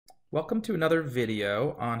Welcome to another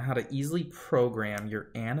video on how to easily program your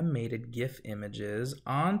animated GIF images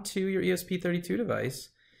onto your ESP32 device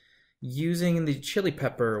using the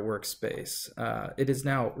ChiliPeppr workspace. It is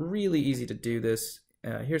now really easy to do this.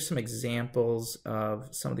 Here's some examples of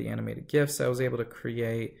some of the animated GIFs I was able to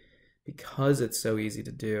create because it's so easy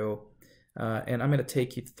to do. And I'm going to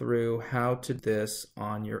take you through how to do this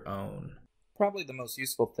on your own. Probably the most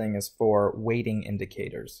useful thing is for weighting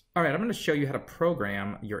indicators. All right, I'm going to show you how to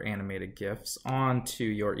program your animated GIFs onto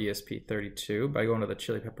your ESP32 by going to the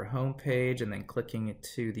ChiliPeppr homepage and then clicking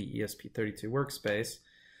to the ESP32 workspace.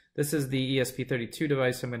 This is the ESP32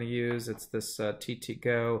 device I'm going to use. It's this TT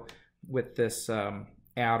Go with this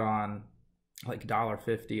add-on like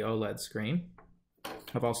 $1.50 OLED screen.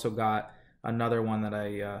 I've also got another one that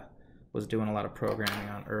I was doing a lot of programming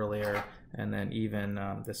on earlier, and then even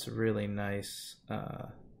this really nice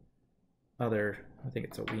other, I think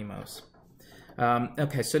it's a Wemos.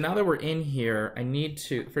 Okay, so now that we're in here,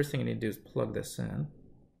 first thing I need to do is plug this in.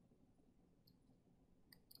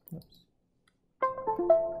 Oops.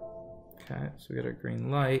 Okay, so we got our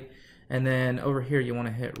green light, and then over here you want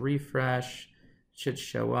to hit refresh. It should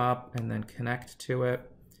show up, and then connect to it.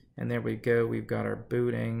 And there we go, we've got our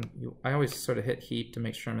booting. I always sort of hit heap to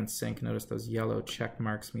make sure I'm in sync. Notice those yellow check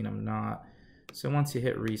marks mean I'm not. So once you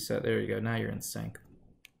hit reset, there you go, now you're in sync.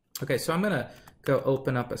 Okay, so I'm gonna go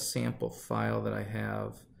open up a sample file that I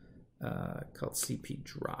have called CP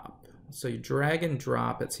drop. So you drag and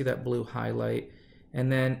drop it, see that blue highlight,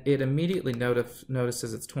 and then it immediately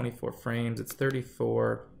notices it's 24 frames, it's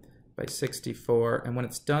 34 by 64, and when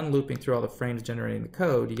it's done looping through all the frames generating the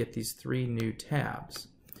code, you get these 3 new tabs.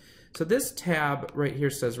 So this tab right here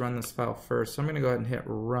says run this file first, so I'm going to go ahead and hit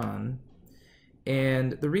run.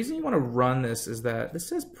 And the reason you want to run this is that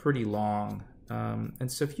this is pretty long. And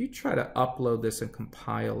so if you try to upload this and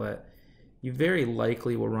compile it, you very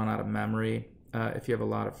likely will run out of memory if you have a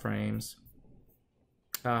lot of frames.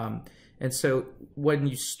 And so when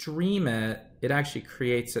you stream it, it actually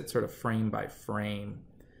creates it sort of frame by frame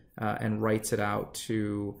and writes it out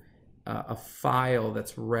to a file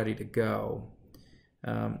that's ready to go.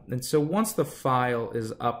 And so once the file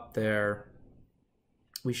is up there,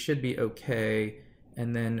 we should be okay,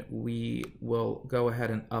 and then we will go ahead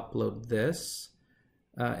and upload this.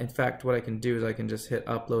 In fact, what I can do is I can just hit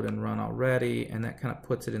upload and run already, and that kind of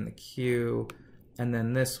puts it in the queue. And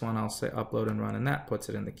then this one I'll say upload and run, and that puts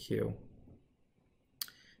it in the queue.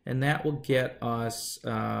 And that will get us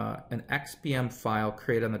an XBM file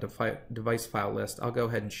created on the device file list. I'll go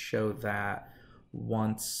ahead and show that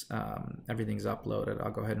once everything's uploaded.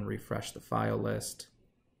 I'll go ahead and refresh the file list.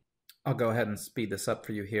 I'll go ahead and speed this up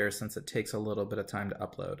for you here since it takes a little bit of time to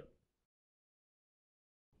upload.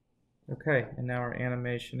 Okay, and now our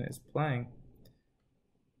animation is playing.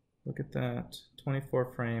 Look at that,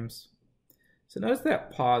 24 frames. So notice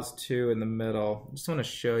that pause too in the middle. I just want to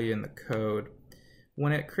show you in the code.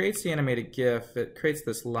 When it creates the animated GIF, it creates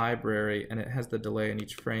this library and it has the delay in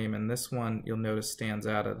each frame, and this one you'll notice stands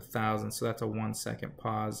out at 1,000, so that's a 1-second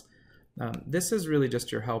pause. This is really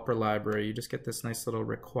just your helper library. You just get this nice little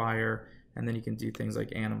require, and then you can do things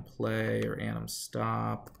like anim play or anim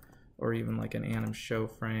stop, or even like an anim show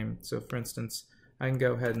frame. So for instance, I can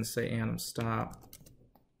go ahead and say anim stop,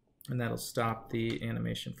 and that'll stop the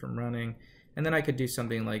animation from running. And then I could do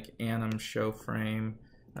something like anim show frame.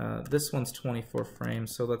 This one's 24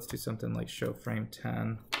 frames, so let's do something like show frame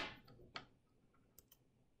 10.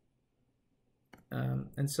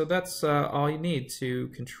 And so that's all you need to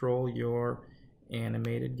control your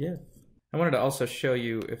animated GIF. I wanted to also show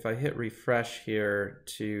you, if I hit refresh here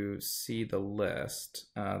to see the list,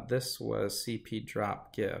 this was CP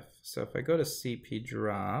drop GIF. So if I go to CP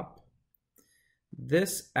drop,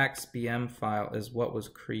 this XBM file is what was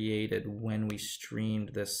created when we streamed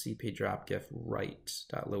this CP drop GIF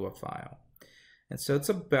write.lua file. And so it's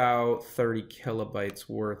about 30 kilobytes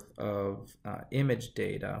worth of image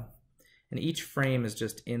data. And each frame is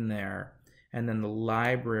just in there. And then the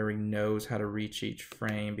library knows how to reach each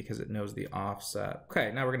frame because it knows the offset.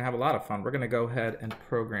 Okay, now we're gonna have a lot of fun. We're gonna go ahead and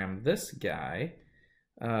program this guy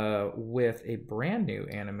with a brand new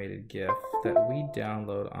animated GIF that we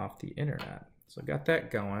download off the internet. So I got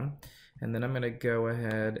that going, and then I'm going to go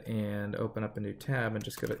ahead and open up a new tab and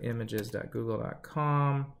just go to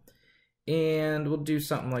images.google.com, and we'll do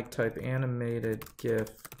something like type animated GIF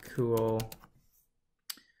cool,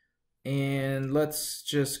 and let's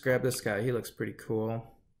just grab this guy. He looks pretty cool.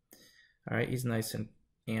 All right, he's nice and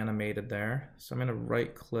animated there. So I'm going to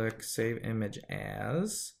right click, save image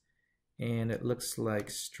as, and it looks like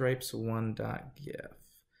stripes1.gif.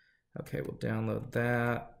 Okay, we'll download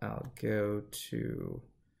that. I'll go to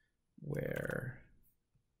where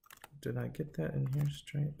did I get that in here,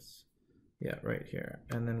 stripes? Yeah, right here.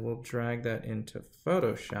 And then we'll drag that into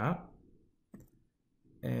Photoshop.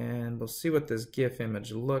 And we'll see what this GIF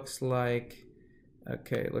image looks like.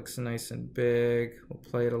 Okay, it looks nice and big. We'll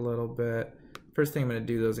play it a little bit. First thing I'm going to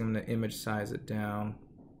do though is I'm going to image size it down.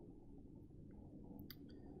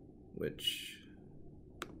 Which,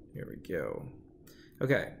 here we go.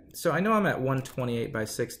 Okay, so I know I'm at 128 by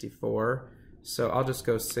 64, so I'll just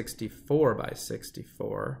go 64 by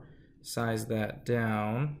 64. Size that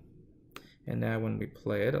down. And now when we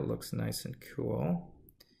play it, it looks nice and cool.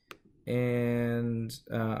 And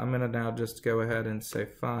I'm going to now just go ahead and say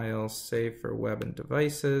File, Save for Web and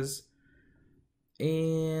Devices.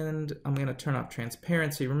 And I'm going to turn off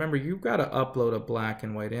transparency. Remember, you've got to upload a black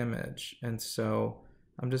and white image. And so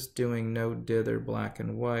I'm just doing no dither black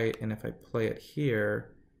and white. And if I play it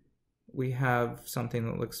here, we have something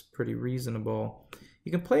that looks pretty reasonable.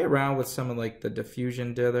 You can play around with some of like the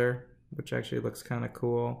diffusion dither, which actually looks kind of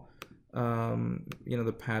cool. You know,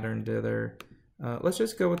 the pattern dither. Let's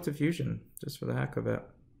just go with diffusion, just for the heck of it.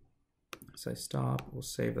 So I stop, we'll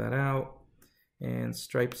save that out, and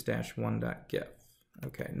stripes-1.gif.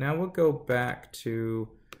 Okay, now we'll go back to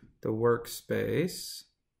the workspace.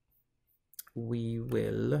 We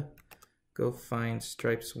will go find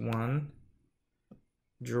stripes1,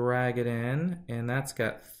 drag it in, and that's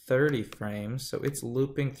got 30 frames, so it's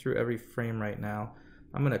looping through every frame right now.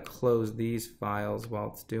 I'm going to close these files while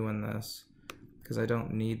it's doing this, because I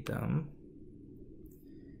don't need them.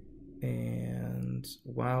 And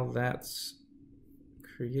while that's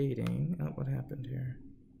creating, oh, what happened here?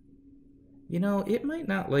 You know, it might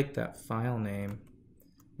not like that file name.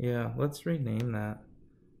 Yeah, let's rename that.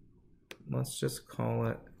 Let's just call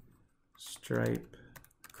it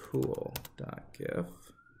stripecool.gif.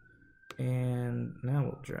 And now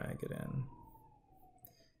we'll drag it in.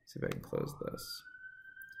 See if I can close this.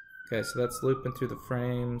 Okay, so that's looping through the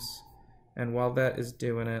frames. And while that is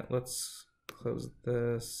doing it, let's close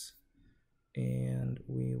this. And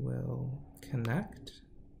we will connect.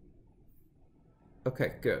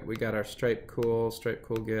 Okay, good. We got our stripe cool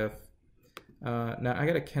GIF. Now I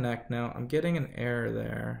gotta connect. Now I'm getting an error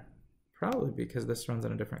there, probably because this runs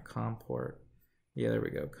on a different COM port. Yeah, there we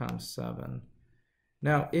go, COM7.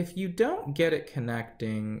 Now, if you don't get it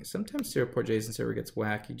connecting, sometimes serial port JSON server gets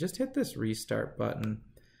wacky. Just hit this restart button,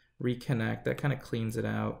 reconnect. That kind of cleans it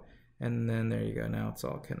out, and then there you go. Now it's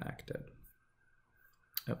all connected.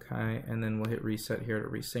 Okay, and then we'll hit reset here to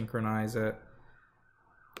resynchronize it.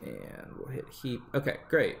 And we'll hit heap. Okay,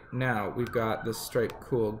 great. Now we've got the stripe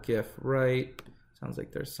cool GIF right. Sounds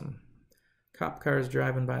like there's some cop cars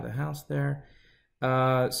driving by the house there.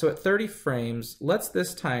 So at 30 frames, let's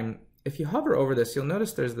this time, if you hover over this, you'll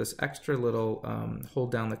notice there's this extra little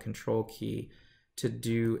hold down the control key to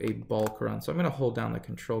do a bulk run. So I'm going to hold down the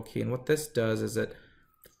control key, and what this does is it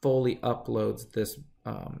fully uploads this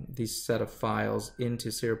these set of files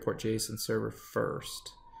into serial port JSON server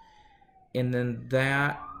first, and then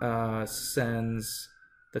that sends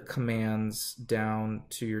the commands down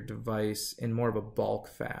to your device in more of a bulk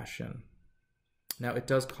fashion. Now it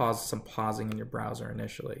does cause some pausing in your browser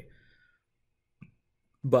initially,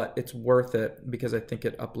 but it's worth it because I think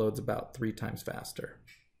it uploads about 3 times faster.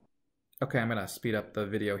 Okay, I'm gonna speed up the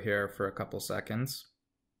video here for a couple seconds.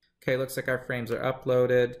 Okay, looks like our frames are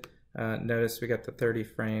uploaded. Notice we got the 30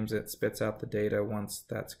 frames. It spits out the data once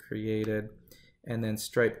that's created. And then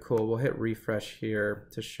stripe cool, we'll hit refresh here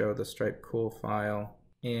to show the stripe cool file.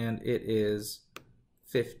 And it is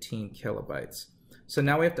 15 kilobytes. So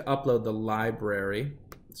now we have to upload the library.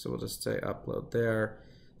 So we'll just say upload there.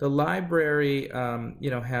 The library you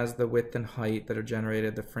know, has the width and height that are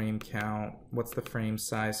generated, the frame count, what's the frame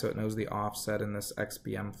size, so it knows the offset in this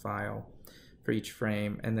XBM file for each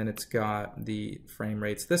frame, and then it's got the frame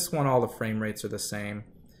rates. This one, all the frame rates are the same,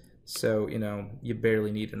 so you know, you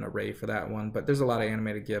barely need an array for that one, but there's a lot of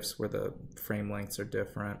animated GIFs where the frame lengths are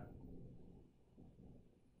different.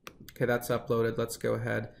 Okay, that's uploaded. Let's go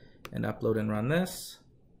ahead and upload and run this.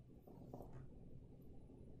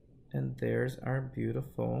 And there's our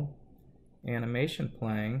beautiful animation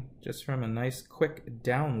playing just from a nice quick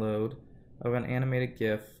download of an animated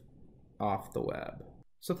GIF off the web.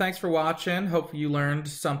 So thanks for watching. Hope you learned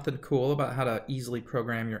something cool about how to easily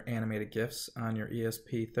program your animated GIFs on your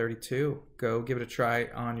ESP32. Go give it a try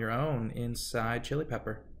on your own inside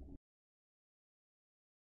ChiliPeppr.